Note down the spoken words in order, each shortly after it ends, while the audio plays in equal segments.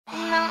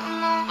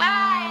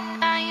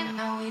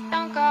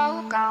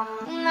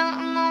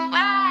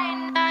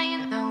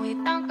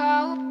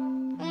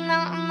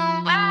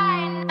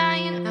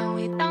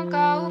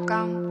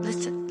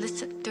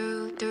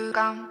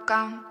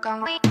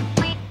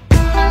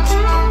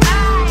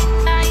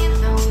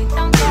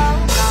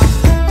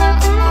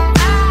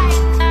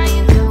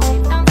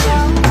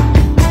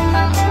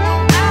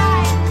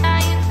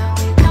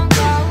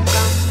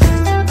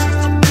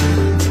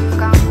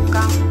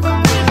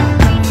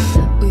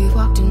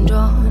walked and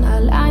drawn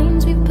our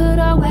lines, we put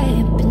our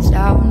weapons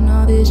down.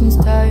 Our visions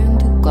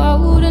turned to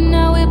gold, and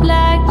now we're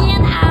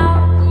blacking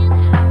out.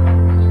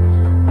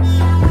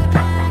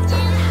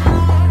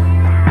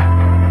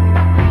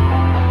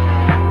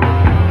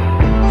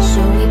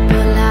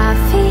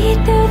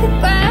 Through the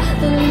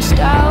gathering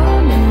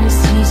storm, and the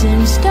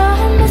season's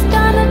done, it's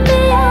gonna be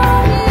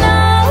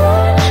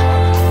unknown.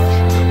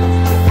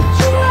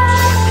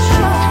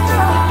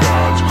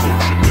 God's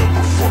culture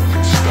never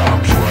fucking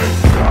stops, right?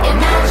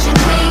 Imagine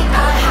we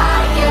are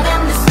higher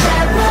than the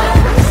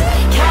sparrows.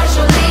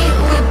 Casually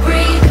we're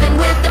breathing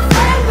with the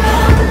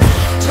pharaohs.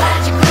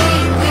 Tragically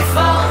we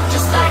fall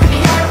just like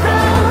the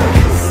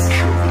arrows.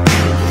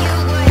 You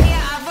will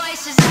hear our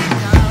voices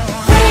echo.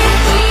 We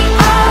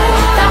are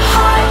the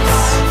hearts.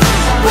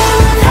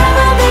 We'll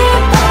never be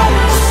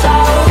better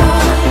soul.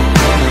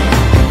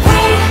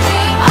 We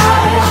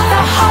are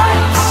the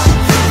hearts,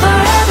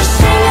 forever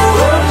singing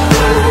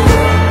woo-hoo,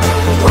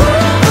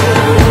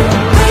 woo-hoo.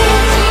 We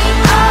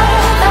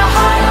are the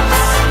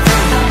hearts,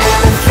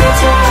 and the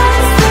future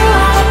runs through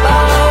our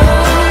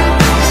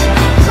bones.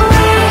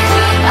 We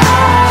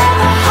are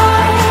the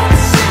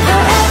hearts,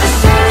 forever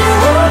singing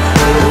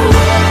woo-hoo,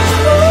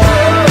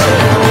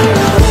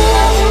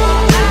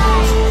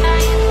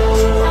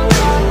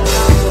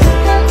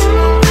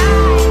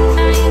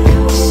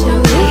 so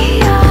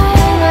we are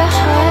the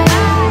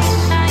hearts.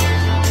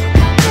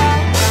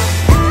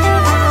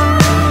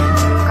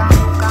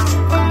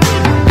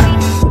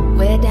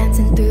 We're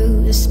dancing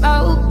through the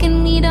smoke,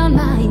 and we don't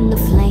mind the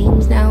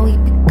flames. Now we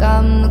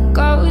become the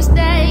ghost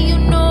that you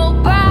know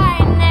by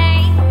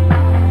name.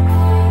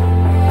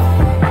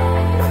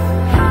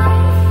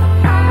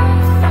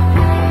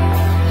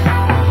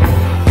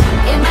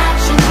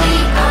 Imagine we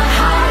are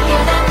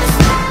higher than the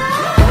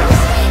stars.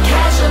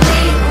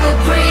 Casually we're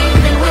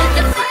breathing with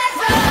the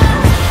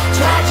pharaohs.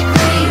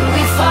 Tragically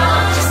we fall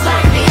just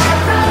like the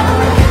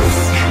arrows.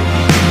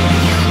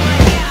 You will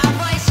hear our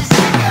voices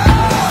echo.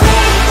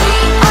 We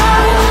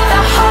are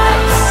the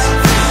hearts.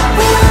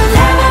 We will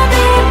never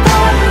be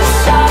better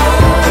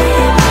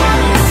soul.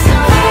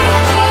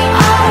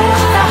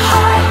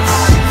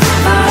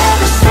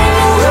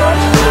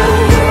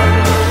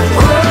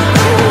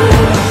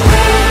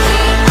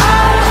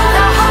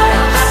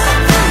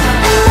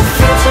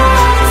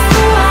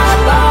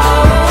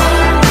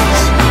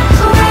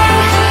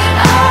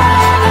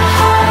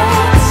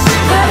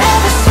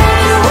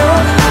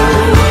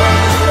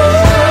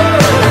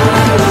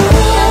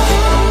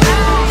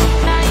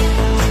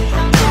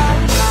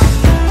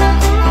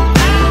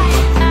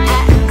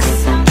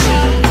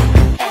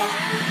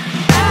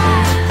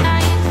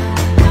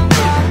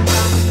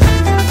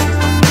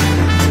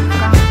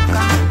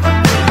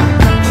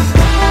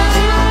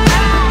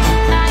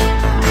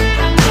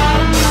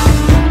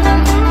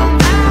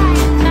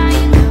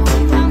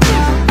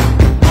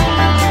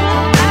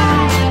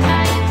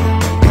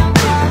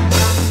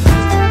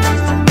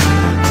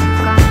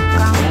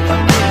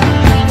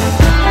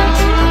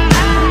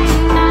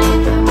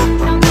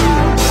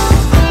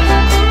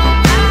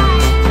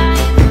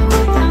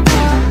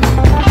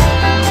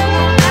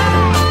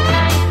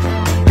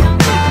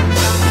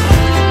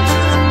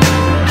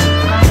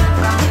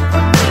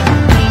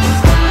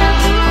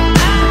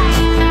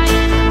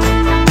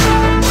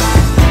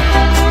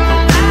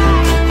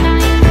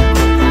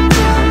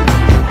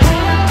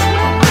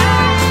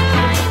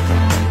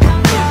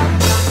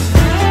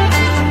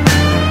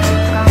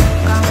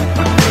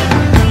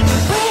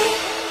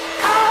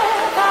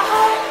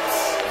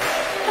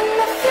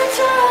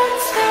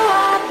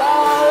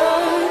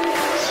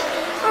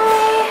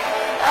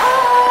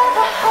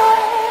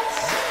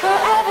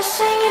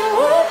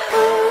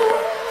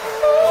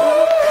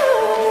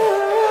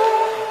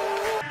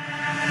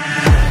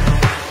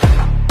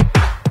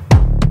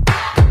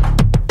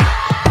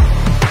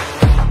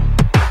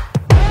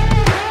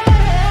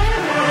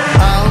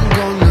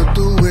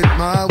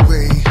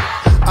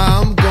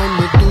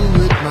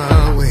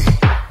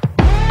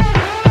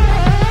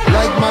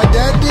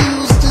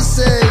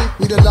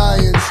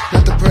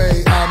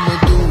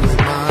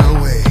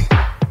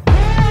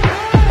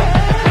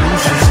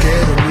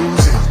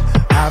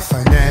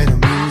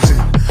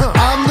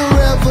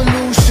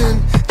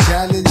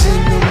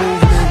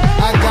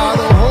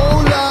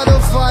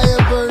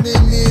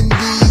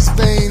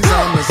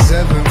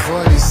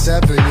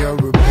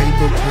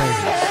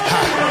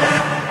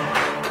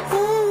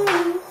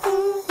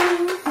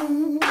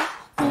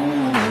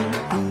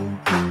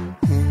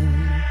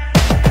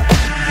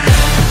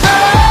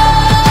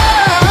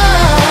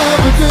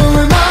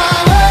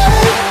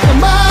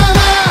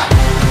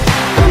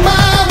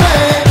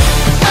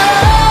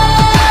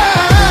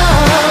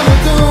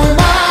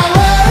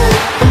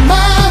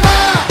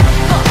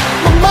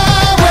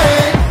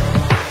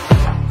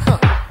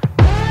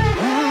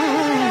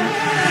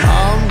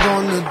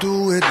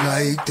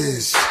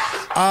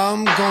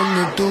 I'm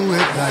gonna do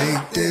it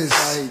like this.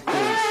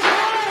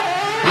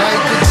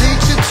 Like the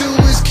teacher to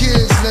his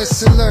kids,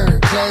 lesson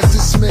learned, class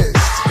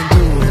dismissed. And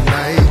do it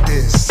like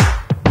this.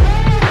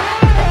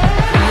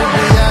 You'll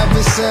be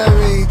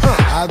adversary,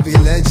 I'll be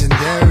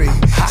legendary.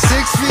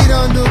 6 feet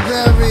under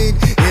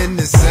buried